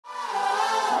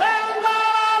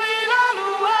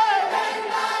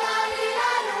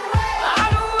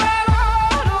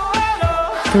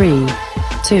3,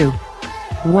 2,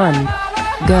 1,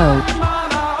 go.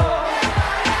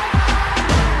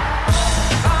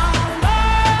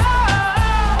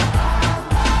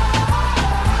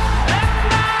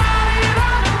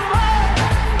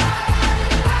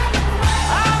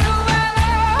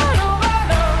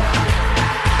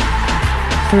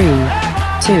 3,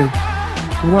 2,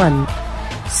 1,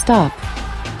 stop.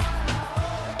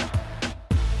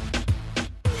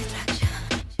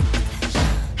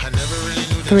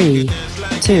 3,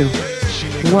 2,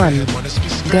 1,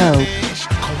 go.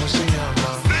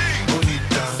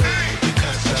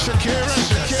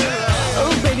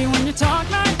 Oh baby, when you talk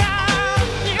like that,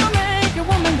 you make a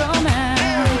woman go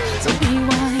mad. So be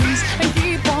wise and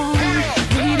keep on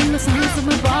reading the signs of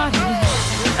my body.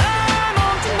 I'm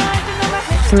on tonight, you know my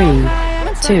hips don't lie, and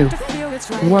I'm 3, 2, starting to feel it's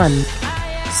right. 1,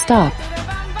 stop.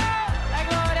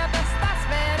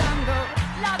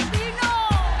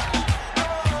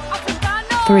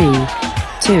 3,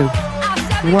 2,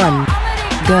 1,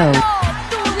 go.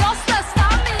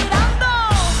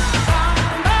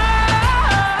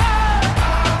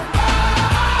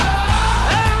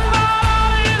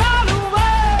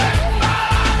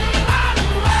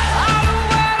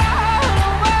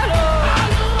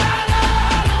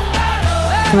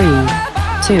 3,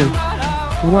 2,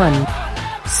 1,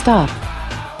 stop.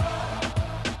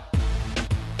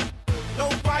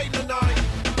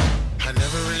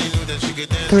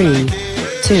 3,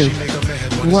 2,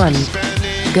 1,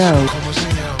 go.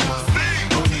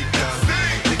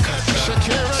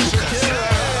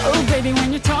 Oh baby,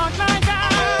 when you talk like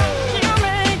that, you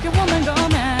make a woman go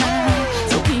mad.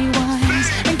 So be wise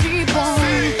and keep on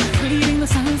reading the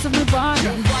signs of my body.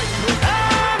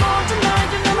 I'm on tonight,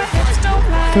 you know my hips don't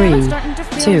lie. 3, I'm starting to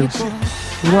feel 2, you, boy.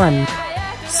 1,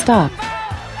 stop.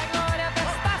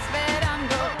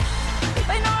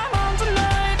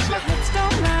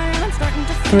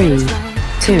 3,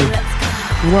 2,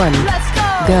 1,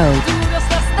 go.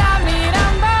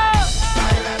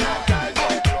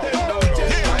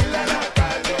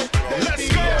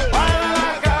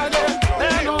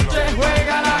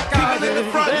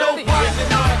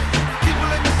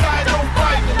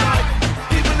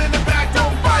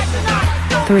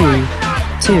 3,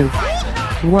 2,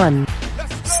 1,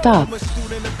 stop.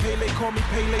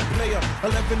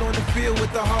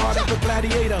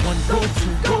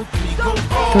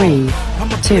 3,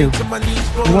 2,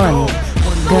 1,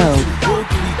 go.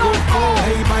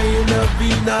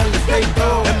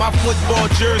 And my football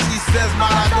jersey says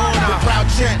Maradona. The crowd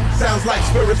chant sounds like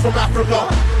spirits from Africa.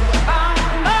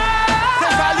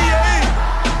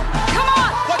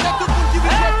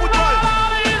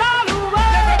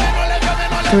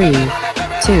 3,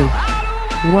 2,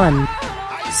 1,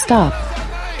 stop.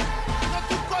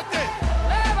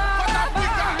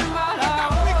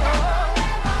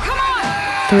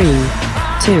 3,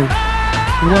 2,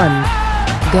 1,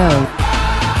 go.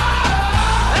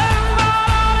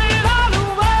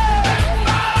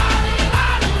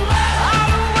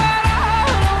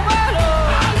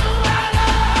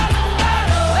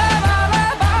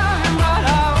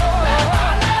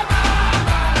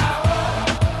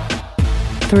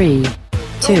 3,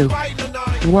 2,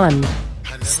 1,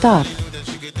 stop.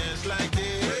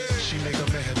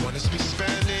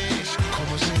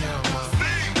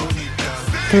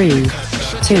 3,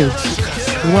 2,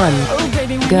 1,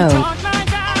 go.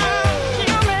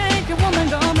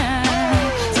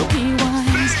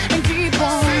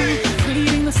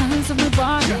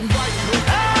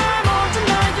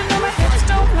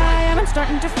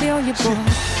 Starting to feel you, boy.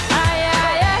 Ay,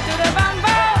 ay, ay, to the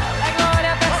bambo. La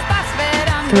gloria te está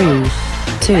esperando.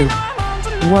 3, 2,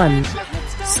 1,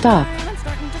 stop.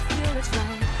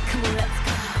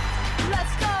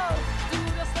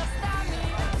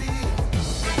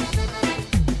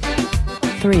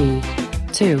 3,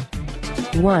 2,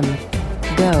 1,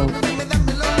 go.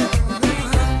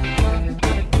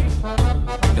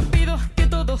 No pido que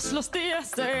todos los días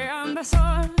sean de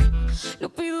sol. No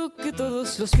pido que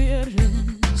todos los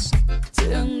viernes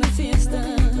sean de fiesta.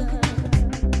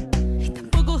 Y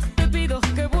tampoco te pido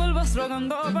que vuelvas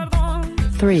rogando perdón.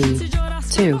 3,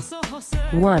 2,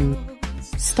 1,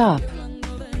 stop.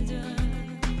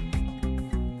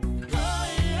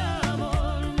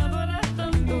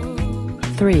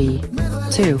 3,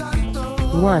 2,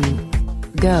 1,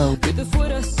 go. Que te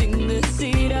fueras sin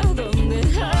decir a dónde.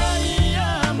 Ay,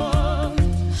 amor,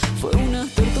 fue una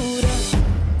tortura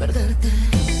perderte.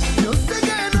 Yo sé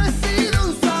que no he sido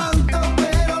un santo,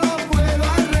 pero lo puedo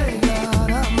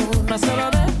arreglar, amor. No solo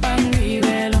de pan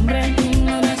vive el hombre y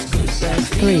no de excusas.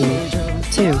 3,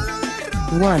 2,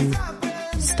 1,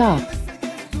 stop.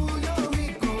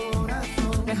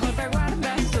 Mejor te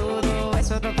guardas todo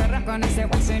eso.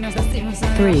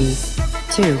 3,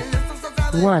 2,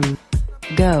 1,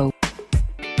 go.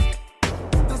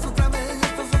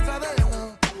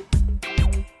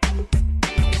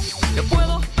 Te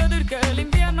puedo pedir que el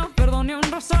invierno perdone un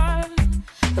rosal.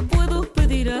 Te puedo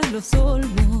pedir a los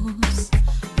olmos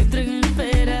que entreguen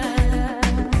peras.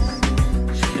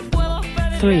 Te puedo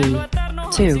pedir 3, lo eterno,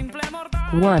 2, simple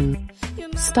mortal. 1, Y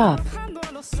andar stop. arrojando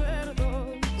a los cerdos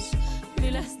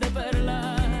miles de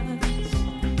perlas.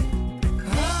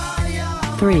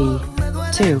 3, 2,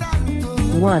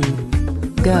 1,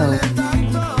 go.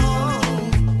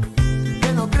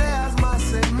 Que no creas más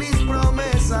en mis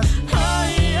promesas.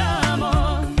 Ay,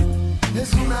 amor,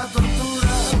 Es una tortura.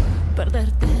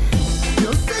 perderte.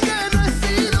 Yo sé que no he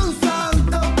sido un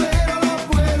santo, pero lo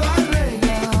puedo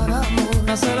arreglar, amor.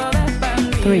 No solo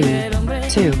dependí 3, del hombre,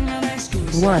 2, una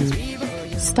excusa 1, vivo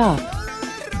yo. stop.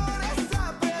 Errores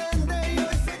aprende y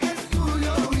hoy sé que es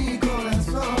tuyo mi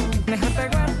corazón. Mejor te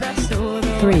guardas todo.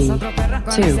 3, Es otro perro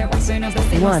con 2, ese guaso y nos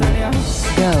decimos 1, adiós.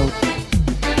 go.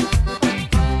 Dámelo.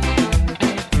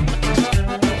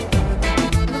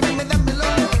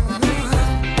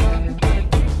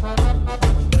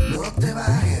 No te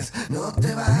bajes, no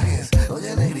te bajes.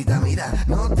 Oye, negrita, mira,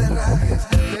 no te rajes.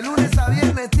 De lunes a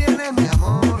viernes tienes mi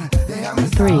amor. Déjame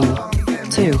 3, sábado, a mí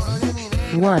que 2,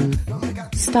 1,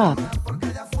 stop. porque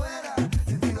allá afuera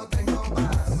sin ti no tengo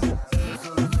paz. Yo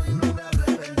solo soy un hombre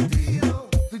arrepentido.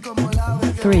 Soy como el ave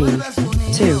que 3, vuelve a su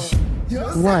nido. 2,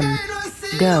 Yo sé 1, que no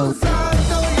he sido go. un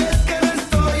santo y es que no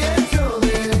estoy hecho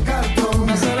de cartón.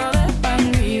 No solo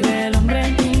dependí del hombre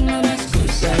y no de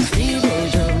excusas vivo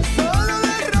yo. Solo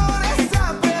de errores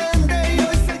aprende y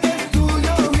hoy sé que es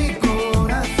tuyo mi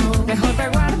corazón. Mejor te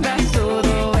guardas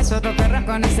todo. Es otro perro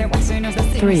con ese guaso y nos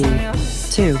decimos 3, adiós.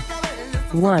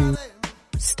 2, 1,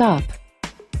 stop.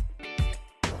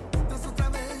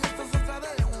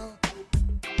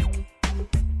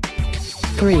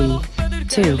 3,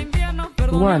 2,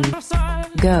 1,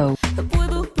 go. Te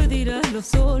puedo pedir a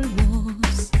los olmos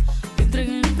que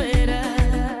entreguen peras.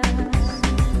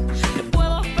 Te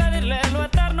puedo pedirle lo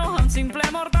eterno a un simple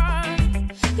mortal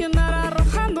y andar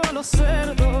arrojando a los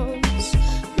cerdos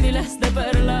miles de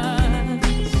perlas.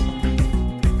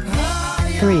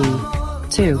 3,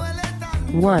 2,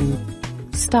 1,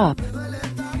 stop.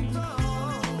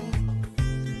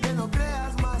 Que no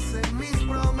creas más en mis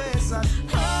promesas.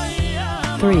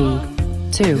 3,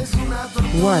 2,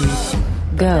 1,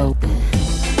 go.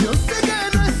 Yo sé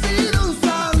que no he sido un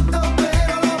santo,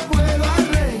 pero lo puedo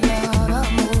arreglar,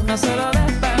 amor. No solo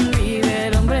dependí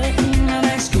del hombre y no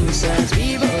de excusas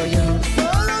vivo yo.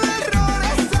 Solo de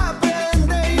errores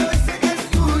aprende y hoy sé que es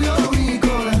tuyo mi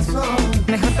corazón.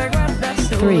 Mejor te guardas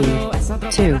todo. 3, Es otro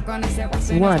 2, perro con ese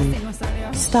guaso y nos 1, decimos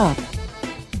adiós. stop.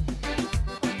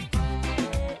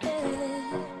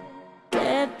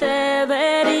 Que te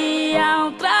vería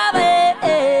otra vez.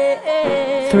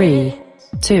 3,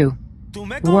 2, Tú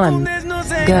me 1, confundes, no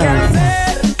sé qué go.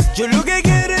 hacer. Yo lo que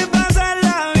quiero es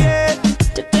pasarla bien.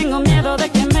 Yo tengo miedo de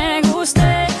que me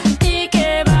guste y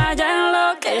que vaya a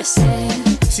enloquecer.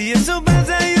 Si eso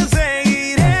pasa, yo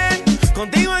seguiré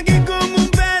contigo aquí como un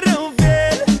perro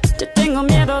fiel. Yo tengo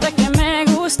miedo de que me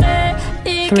guste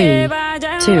y que 3,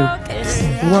 vaya a 2,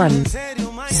 enloquecer. 1, En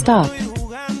serio, ma, yo stop. estoy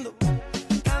jugando.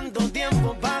 Tanto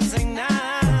tiempo pasa y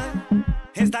nada.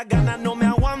 Estas ganas no me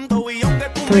aguanto y aunque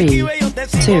tú me 3, esquives, yo te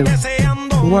sigo 2,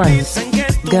 deseando. 1, Dicen que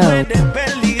tú go. eres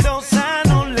peligrosa,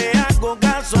 no le hago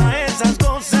caso a esas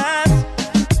cosas.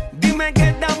 Dime qué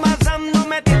está pasando,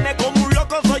 me tiene como un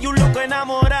loco, soy un loco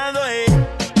enamorado,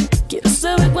 Quiero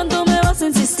saber cuánto me vas a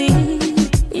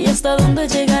insistir y hasta dónde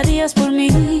llegarías por mí.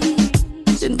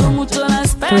 Siento mucho la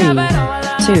espera, 3, pero vale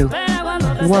la 2, pena cuando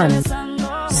te 1, esté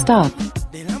besando. stop.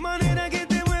 De la manera que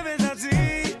te mueves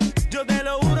así, yo te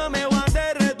lo juro me voy a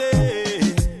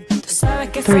derretir. Tú sabes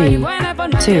que 3, soy buena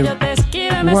por más que 2, yo te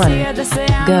esquive, me 1, sigues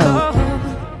deseando.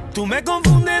 Tú me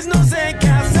confundes, no sé qué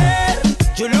hacer.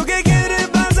 Yo lo que quiero es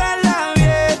pasarla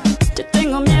bien. Yo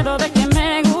tengo miedo de que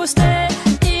me guste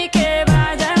y que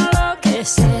vaya a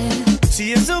enloquecer.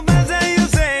 Si eso pasa, yo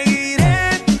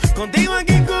seguiré contigo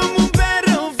aquí como un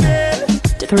perro fiel.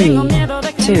 Yo 3, tengo miedo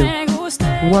de que 2, me guste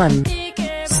 1, y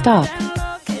que stop. vaya a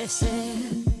enloquecer.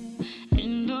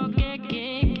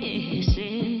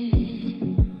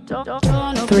 Yo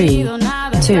no 3, pido nada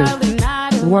 2,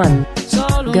 extraordinario, 1,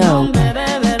 solo un go. hombre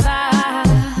de verdad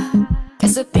que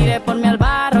se tire por mí al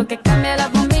barro, que cambie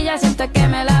las bombillas y hasta que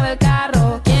me lave el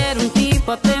carro. Quiero un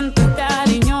tipo atento y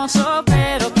cariñoso,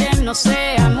 pero que no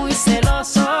sea muy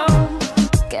celoso,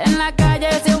 que en la calle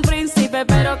sea un príncipe,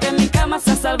 pero que en mi cama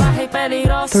sea salvaje y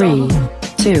peligroso.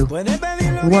 3, 2, Puedes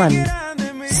pedir lo que 1, quieras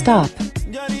de mí. stop.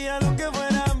 Yo haría lo que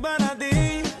fuera para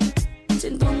ti.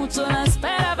 Siento mucho la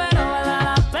espera,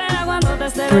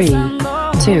 3,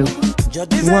 2, Yo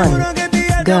te 1, aseguro que te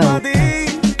go. llamo a ti.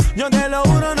 Yo te lo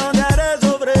juro, no te haré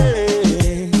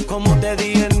sufrir. Como te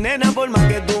dije, nena, por más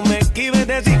que tú me esquives,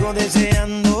 te sigo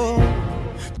deseando.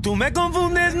 Tú me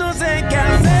confundes, no sé qué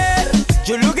hacer.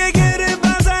 Yo lo que quiero es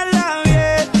pasarla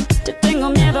bien. Yo tengo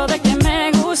miedo de que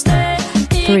me guste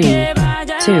y 3, que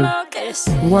vaya 2, a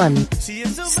enloquecer. 1, Si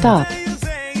eso stop. pasa, yo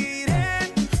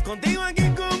seguiré contigo aquí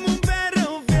como un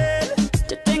perro fiel.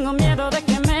 Yo tengo miedo de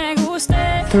que me guste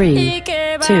 3, y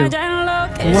que 2, vaya a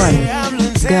enloquecer. Te hablo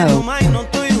en serio, go. ma, y no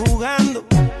estoy jugando.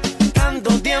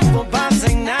 Tanto tiempo pasa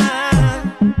en nada.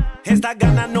 Estas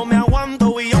ganas no me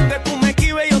aguanto. Y aunque tú me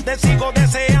esquives, yo te sigo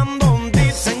deseando.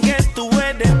 Dicen que tú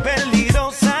eres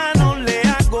peligrosa. No le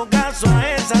hago caso a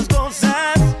esas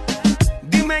cosas.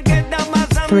 Dime qué está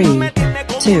pasando. 3, Me tiene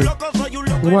como 2, un loco. Soy un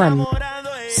loco 1, enamorado.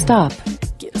 stop.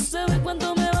 Quiero saber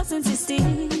cuánto me vas a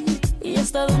insistir y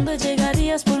hasta dónde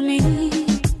llegarías por mí.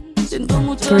 Siento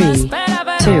mucho 3, la espera,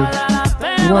 pero 2, vale la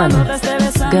pena 1, cuando te esté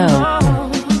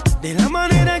besando. De la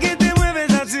manera que te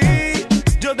mueves así,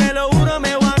 yo te lo juro,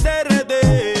 me voy a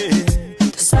derretir.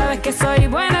 Tú sabes que soy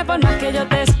buena, por más que yo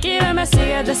te esquive, me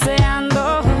sigues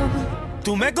deseando.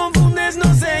 Tú me confundes,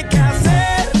 no sé qué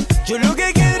hacer. Yo lo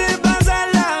que quiero es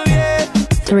pasarla bien.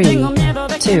 3, Tengo miedo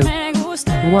de que 2, me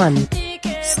guste 1, y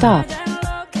que stop. vaya a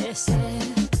enloquecer.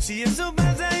 Si eso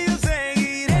pasa, yo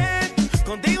seguiré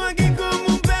contigo aquí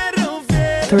como un perro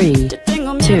fiel. 3, Yo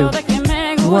tengo miedo 2, de que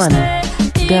me 1, guste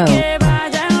y go. que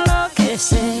vaya a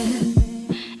enloquecer.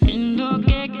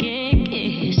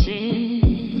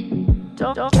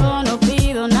 Yo no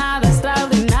pido nada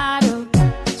extraordinario,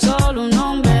 solo un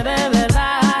hombre de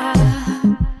verdad.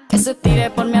 Que se tire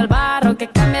por mí al barro, que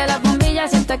cambie las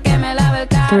bombillas y hasta que me lave el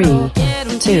carro. 3, Quiero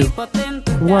un 2, tipo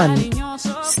atento y 1,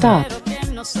 cariñoso, stop. pero que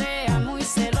no sea muy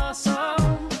celoso.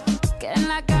 Que en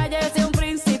la calle sea un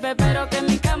príncipe, pero que en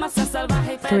mi cama sea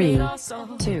salvaje y 3, peligroso.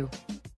 2,